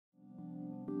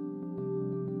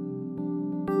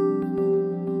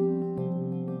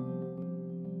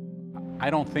I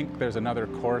don't think there's another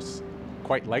course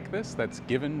quite like this that's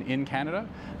given in Canada.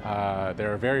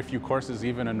 There are very few courses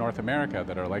even in North America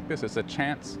that are like this. It's a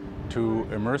chance to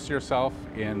immerse yourself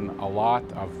in a lot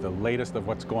of the latest of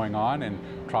what's going on in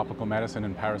tropical medicine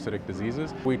and parasitic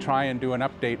diseases. We try and do an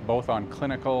update both on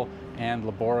clinical and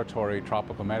laboratory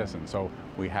tropical medicine. So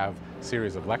we have a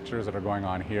series of lectures that are going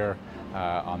on here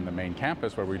on the main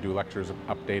campus, where we do lectures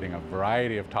updating a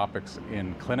variety of topics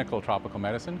in clinical tropical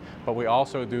medicine, but we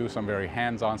also do some very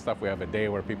hands-on stuff. We have a day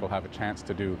where people have a chance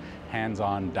to do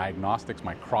hands-on diagnostics,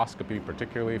 microscopy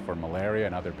particularly for malaria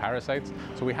and other parasites.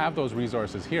 So we have those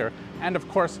resources here. And of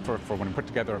course, for when we put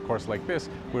together a course like this,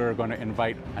 we're going to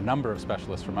invite a number of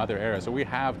specialists from other areas. So we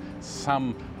have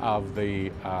some of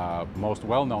the most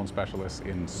well-known specialists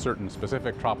in certain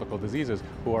specific tropical diseases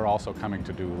who are also coming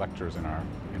to do lectures in our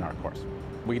course.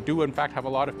 We do in fact have a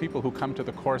lot of people who come to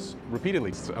the course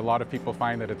repeatedly. A lot of people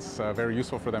find that it's very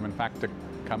useful for them in fact to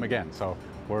come again. So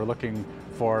we're looking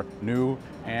for new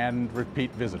and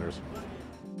repeat visitors.